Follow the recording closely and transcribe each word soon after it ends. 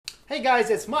Hey guys,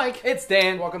 it's Mike. It's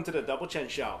Dan. Welcome to the Double Chen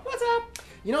Show. What's up?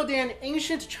 You know, Dan,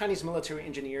 ancient Chinese military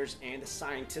engineers and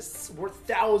scientists were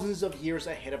thousands of years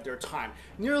ahead of their time.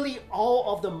 Nearly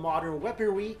all of the modern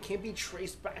weaponry can be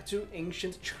traced back to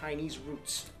ancient Chinese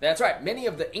roots. That's right. Many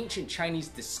of the ancient Chinese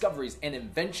discoveries and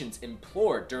inventions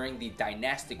employed during the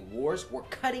dynastic wars were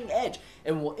cutting edge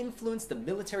and will influence the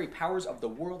military powers of the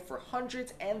world for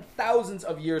hundreds and thousands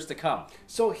of years to come.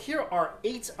 So here are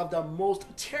 8 of the most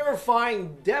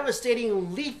terrifying,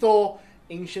 devastating, lethal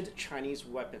ancient Chinese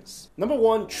weapons. Number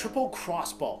 1, triple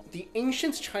crossbow. The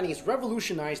ancient Chinese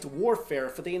revolutionized warfare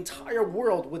for the entire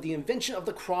world with the invention of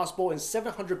the crossbow in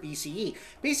 700 BCE.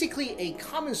 Basically, a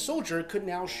common soldier could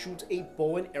now shoot a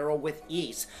bow and arrow with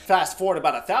ease. Fast forward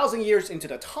about 1,000 years into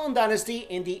the Tang Dynasty,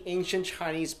 and the ancient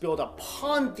Chinese built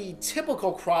upon the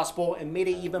typical crossbow and made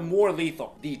it even more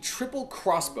lethal. The triple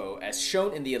crossbow, as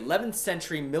shown in the 11th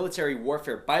century military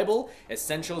warfare Bible,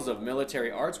 Essentials of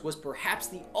Military Arts, was perhaps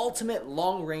the ultimate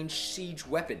long-range siege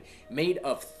weapon. Made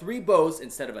of 3 bows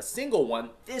instead of a single one,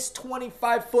 this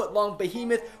 25-foot-long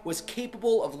behemoth was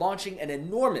capable of launching an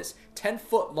enormous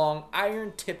 10-foot-long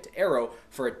iron-tipped arrow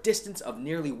for a distance of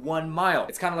nearly 1 mile.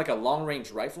 It's kind of like a long-range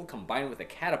rifle combined with a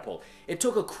catapult. It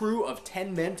took a crew of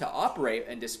 10 men to operate,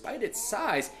 and despite its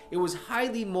size, it was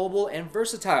highly mobile and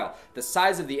versatile. The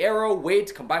size of the arrow,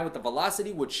 weight, combined with the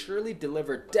velocity, would surely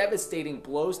deliver devastating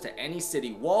blows to any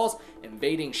city walls,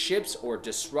 invading ships, or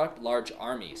disrupt large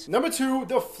armies. Number 2,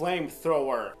 the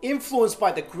flamethrower. Influenced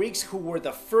by the Greeks, who were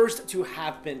the first to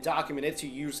have been documented to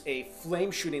use a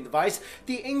flame shooting device,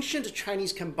 the ancient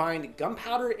Chinese combined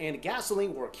gunpowder and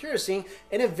gasoline or kerosene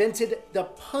and invented the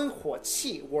喷火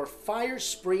器 or fire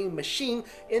spraying machine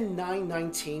in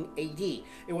 919 AD.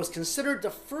 It was considered the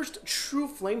first true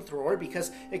flamethrower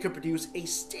because it could produce a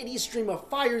steady stream of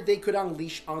fire they could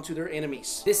unleash onto their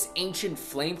enemies. This ancient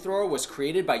flamethrower was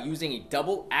created by using a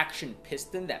double action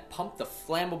piston that pumped the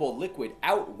flammable liquid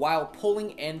out while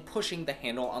pulling and pushing the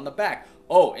handle on the back.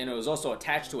 Oh, and it was also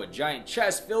attached to a giant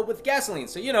chest filled with gasoline,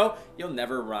 so you know, you'll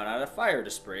never run out of fire to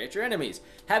spray at your enemies.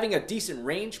 Having a decent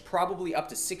range, probably up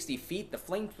to 60 feet, the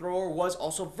flamethrower was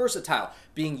also versatile,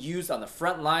 being used on the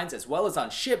front lines as well as on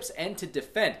ships and to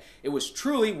defend. It was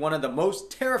truly one of the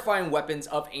most terrifying weapons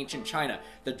of ancient China.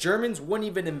 The Germans wouldn't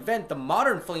even invent the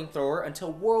modern flamethrower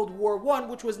until World War I,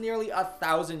 which was nearly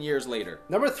 1,000 years later.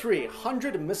 Number 3,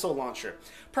 100 missile launcher.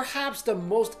 Perhaps the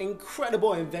most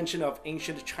incredible invention of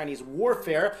ancient Chinese warfare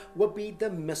would be the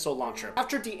missile launcher.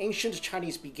 After the ancient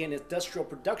Chinese began industrial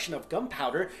production of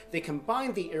gunpowder, they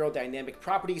combined the aerodynamic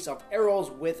properties of arrows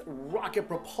with rocket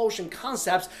propulsion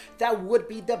concepts that would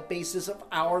be the basis of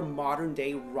our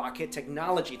modern-day rocket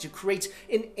technology to create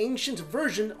an ancient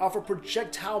version of a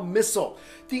projectile missile.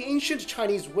 The ancient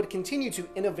Chinese would continue to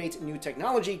innovate new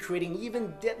technology, creating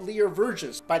even deadlier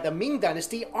versions. By the Ming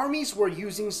Dynasty, armies were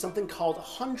using something called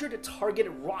 100-target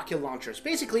rocket launchers.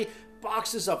 Basically,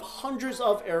 boxes of hundreds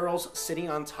of arrows sitting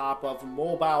on top of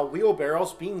mobile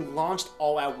wheelbarrows being launched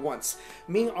all at once.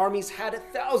 Ming armies had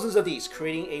thousands of these,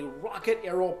 creating a rocket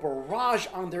arrow barrage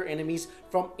on their enemies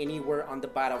from anywhere on the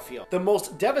battlefield. The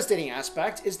most devastating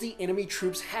aspect is the enemy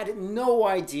troops had no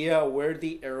idea where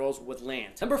the arrows would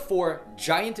land. Number 4,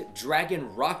 giant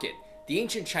dragon rocket. The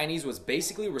ancient Chinese was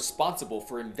basically responsible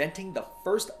for inventing the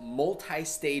first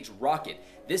multi-stage rocket.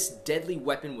 This deadly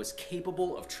weapon was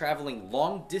capable of traveling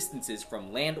long distances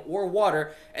from land or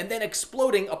water and then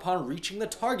exploding upon reaching the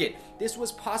target. This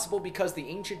was possible because the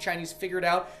ancient Chinese figured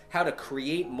out how to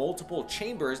create multiple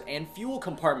chambers and fuel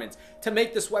compartments. To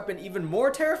make this weapon even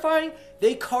more terrifying,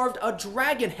 they carved a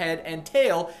dragon head and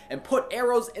tail and put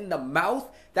arrows in the mouth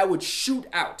that would shoot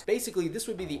out. Basically, this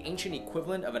would be the ancient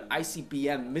equivalent of an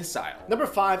ICBM missile. Number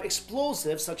 5,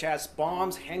 explosives such as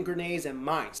bombs, hand grenades, and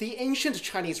mines. The ancient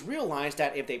Chinese realized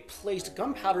that if they placed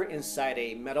gunpowder inside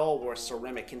a metal or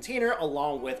ceramic container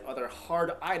along with other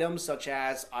hard items such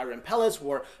as iron pellets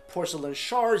or porcelain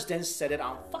shards, then set it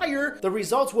on fire, the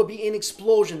results would be an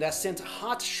explosion that sent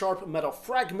hot, sharp metal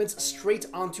fragments straight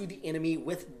onto the enemy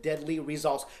with deadly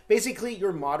results. Basically,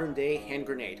 your modern-day hand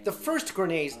grenade. The first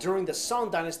grenades during the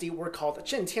Song Dynasty were called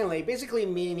震天雷, basically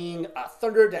meaning a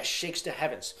thunder that shakes the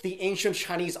heavens. The ancient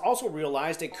Chinese also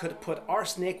realized they could put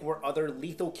arsenic or other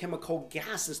lethal chemical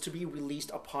gases to be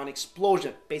released upon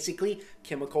explosion, basically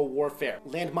chemical warfare.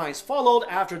 Landmines followed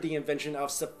after the invention of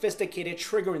sophisticated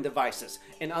triggering devices.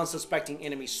 An unsuspecting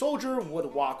enemy soldier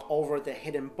would walk over the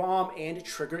hidden bomb and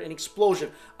trigger an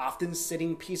explosion, often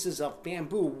sitting pieces of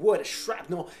bamboo, wood,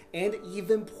 shrapnel, and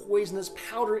even poisonous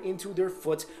powder into their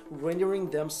foot, rendering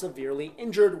them severely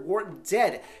injured or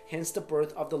dead, hence the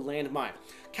birth of the landmine.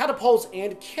 Catapults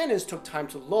and cannons took time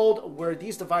to load, where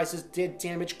these devices did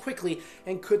damage quickly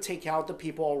and could take out the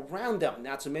people around them.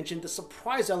 Not to mention the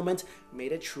surprise element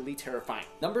made it truly terrifying.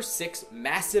 Number 6,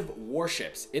 massive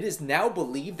warships. It is now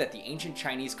believed that the ancient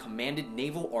Chinese commanded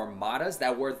naval armadas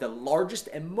that were the largest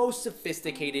and most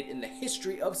sophisticated in the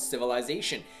history of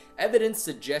civilization. Evidence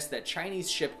suggests that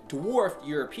Chinese ships dwarfed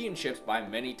European ships by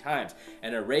many times.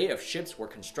 An array of ships were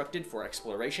constructed for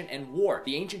exploration and war.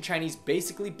 The ancient Chinese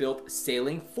basically built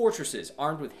sailing fortresses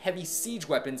armed with heavy siege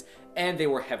weapons, and they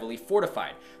were heavily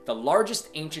fortified. The largest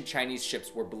ancient Chinese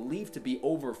ships were believed to be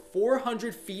over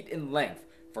 400 feet in length.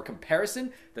 For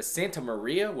comparison, the Santa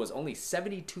Maria was only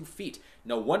 72 feet.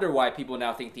 No wonder why people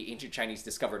now think the ancient Chinese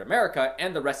discovered America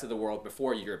and the rest of the world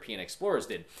before European explorers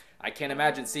did. I can't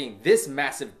imagine seeing this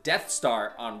massive Death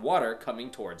Star on water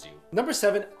coming towards you. Number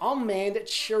 7, unmanned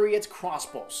chariot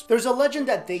crossbows. There's a legend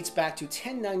that dates back to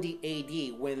 1090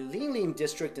 AD when Linling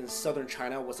district in southern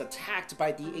China was attacked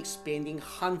by the expanding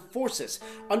Han forces.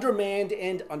 Undermanned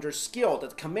and underskilled, the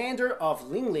commander of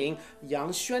Linling, Yang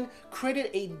Xuan,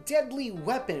 created a deadly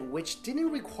weapon which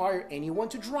didn't require anyone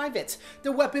to drive it.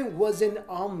 The weapon was an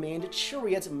unmanned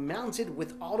chariot mounted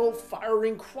with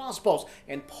auto-firing crossbows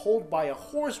and pulled by a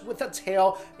horse with a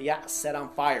tail, set on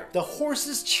fire. The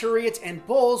horses, chariots, and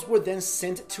bulls were then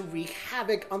sent to wreak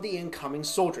havoc on the incoming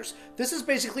soldiers. This is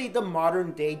basically the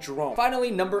modern day drone.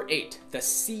 Finally, number 8, the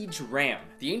siege ram.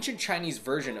 The ancient Chinese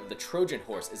version of the Trojan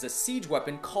horse is a siege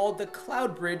weapon called the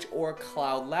cloud bridge or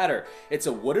cloud ladder. It's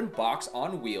a wooden box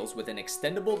on wheels with an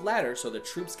extendable ladder so the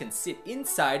troops can sit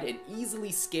inside and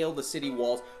easily scale the city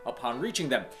walls upon reaching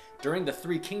them. During the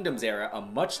Three Kingdoms era, a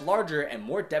much larger and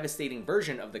more devastating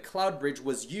version of the cloud bridge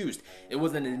was used. It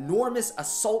was an enormous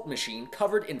assault machine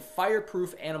covered in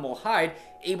fireproof animal hide,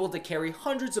 able to carry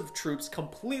hundreds of troops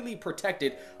completely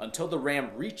protected until the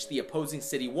ram reached the opposing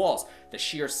city walls. The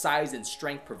sheer size and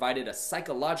strength provided a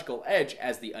psychological edge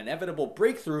as the inevitable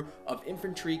breakthrough of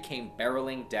infantry came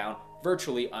barreling down,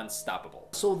 virtually unstoppable.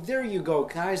 So there you go,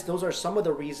 guys. Those are some of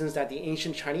the reasons that the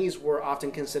ancient Chinese were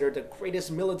often considered the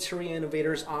greatest military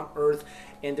innovators on Earth,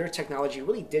 and their technology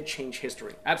really did change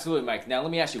history. Absolutely, Mike. Now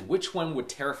let me ask you, which one would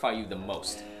terrify you the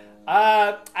most?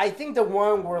 I think the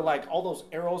one where like all those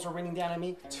arrows are raining down at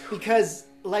me, because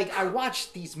like I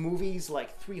watch these movies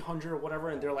like 300 or whatever,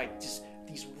 and they're like just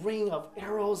these ring of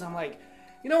arrows. I'm like,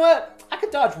 you know what? I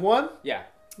could dodge one. Yeah.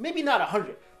 Maybe not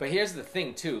 100. But here's the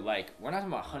thing too, like we're not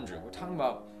talking about 100, we're talking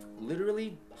about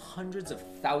literally hundreds of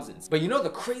thousands. But you know the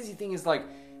crazy thing is like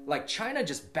China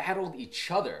just battled each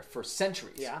other for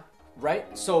centuries. Yeah.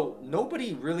 Right? So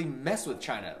nobody really messed with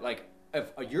China. Like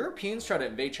if Europeans try to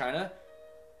invade China,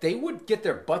 they would get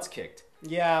their butts kicked.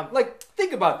 Yeah. Like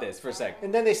think about this for a sec.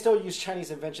 And then they still use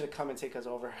Chinese invention to come and take us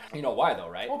over. You know why though,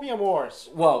 right? Opium Wars.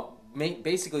 Well,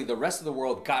 basically the rest of the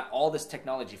world got all this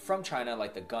technology from China,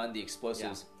 like the gun, the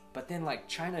explosives. Yeah. But then, like,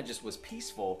 China just was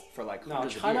peaceful for, like,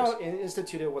 hundreds of years. No, China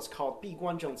instituted what's called 闭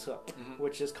关政策,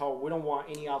 which is called, we don't want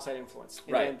any outside influence.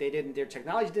 And then they didn't, their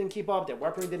technology didn't keep up, their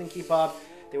weaponry didn't keep up.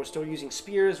 They were still using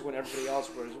spears when everybody else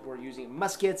were using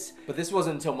muskets. But this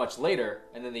wasn't until much later,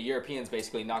 and then the Europeans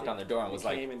basically knocked on their door and was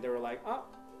like... and they were like,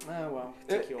 well,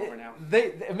 take you over now.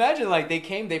 They imagine, like, they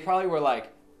came, they probably were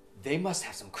like, they must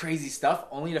have some crazy stuff,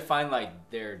 only to find, like,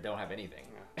 they don't have anything.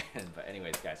 But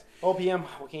anyways, guys. OPM,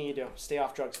 what can you do? Stay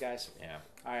off drugs, guys. Yeah.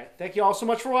 All right. Thank you all so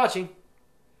much for watching.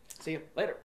 See you. Later.